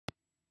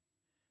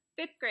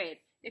Fifth grade,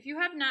 if you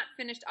have not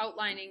finished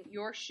outlining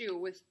your shoe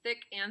with thick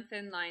and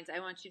thin lines, I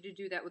want you to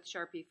do that with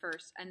Sharpie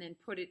first and then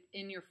put it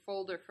in your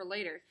folder for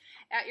later.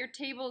 At your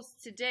tables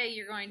today,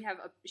 you're going to have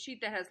a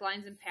sheet that has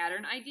lines and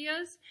pattern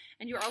ideas,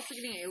 and you're also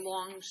getting a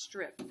long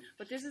strip.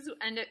 What this is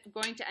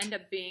going to end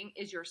up being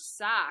is your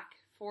sock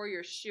for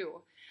your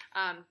shoe.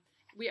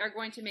 We are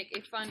going to make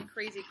a fun,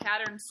 crazy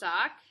pattern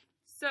sock.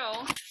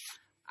 So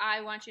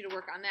I want you to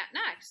work on that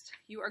next.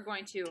 You are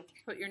going to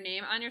put your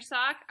name on your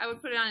sock. I would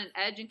put it on an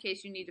edge in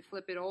case you need to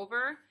flip it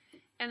over.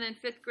 And then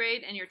fifth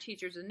grade and your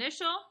teacher's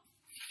initial.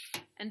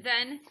 And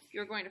then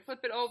you're going to flip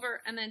it over.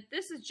 And then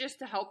this is just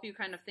to help you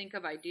kind of think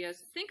of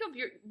ideas. Think of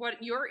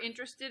what you're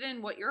interested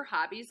in, what your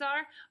hobbies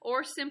are,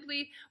 or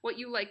simply what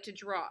you like to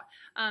draw.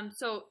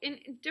 So in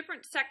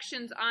different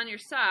sections on your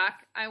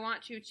sock, I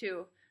want you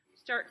to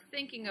start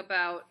thinking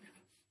about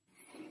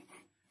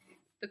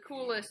the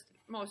coolest,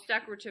 most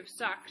decorative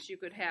socks you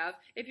could have.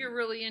 If you're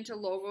really into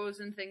logos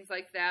and things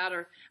like that,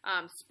 or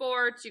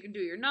sports, you can do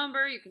your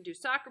number, you can do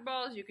soccer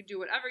balls, you can do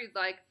whatever you'd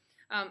like.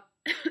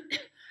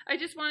 I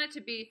just want it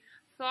to be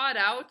thought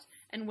out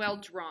and well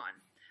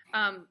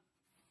drawn.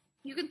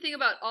 You can think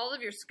about all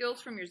of your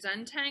skills from your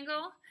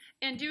Zentangle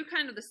and do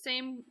kind of the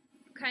same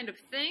kind of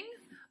thing,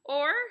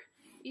 or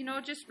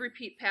just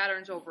repeat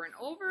patterns over and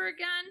over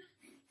again.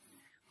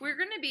 We're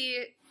going to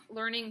be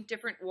learning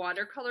different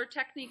watercolor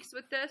techniques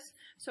with this,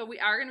 so we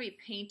are going to be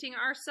painting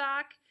our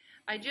sock.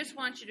 I just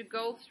want you to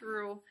go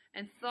through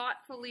and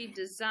thoughtfully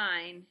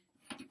design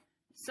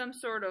some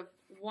sort of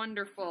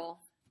wonderful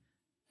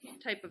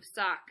type of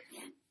sock.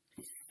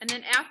 And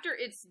then after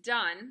it's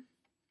done,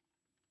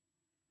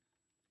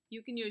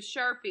 you can use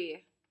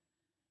Sharpie.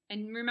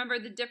 And remember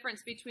the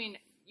difference between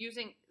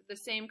using the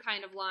same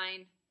kind of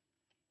line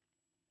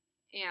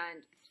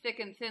and thick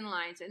and thin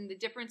lines, and the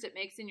difference it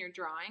makes in your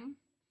drawing.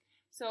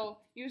 So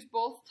use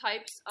both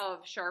types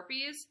of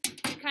Sharpies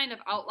to kind of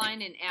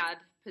outline and add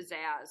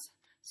pizzazz.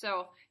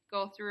 So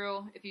go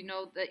through, if you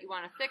know that you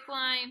want a thick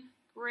line,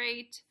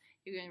 great.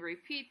 You can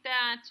repeat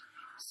that.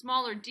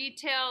 Smaller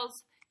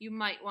details, you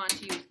might want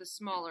to use the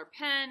smaller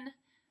pen.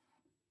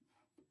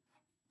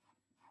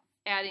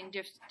 Adding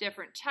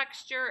different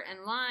texture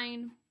and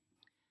line.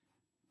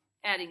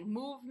 Adding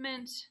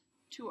movement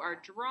to our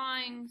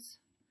drawings.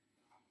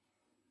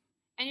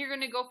 And you're going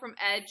to go from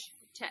edge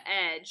to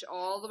edge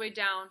all the way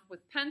down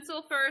with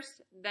pencil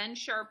first, then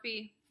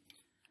Sharpie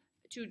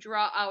to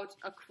draw out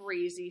a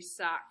crazy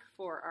sock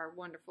for our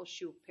wonderful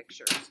shoe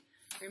pictures.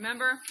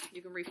 Remember,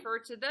 you can refer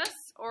to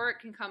this or it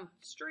can come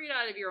straight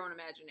out of your own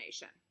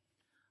imagination.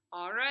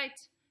 All right,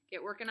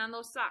 get working on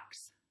those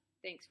socks.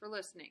 Thanks for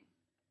listening.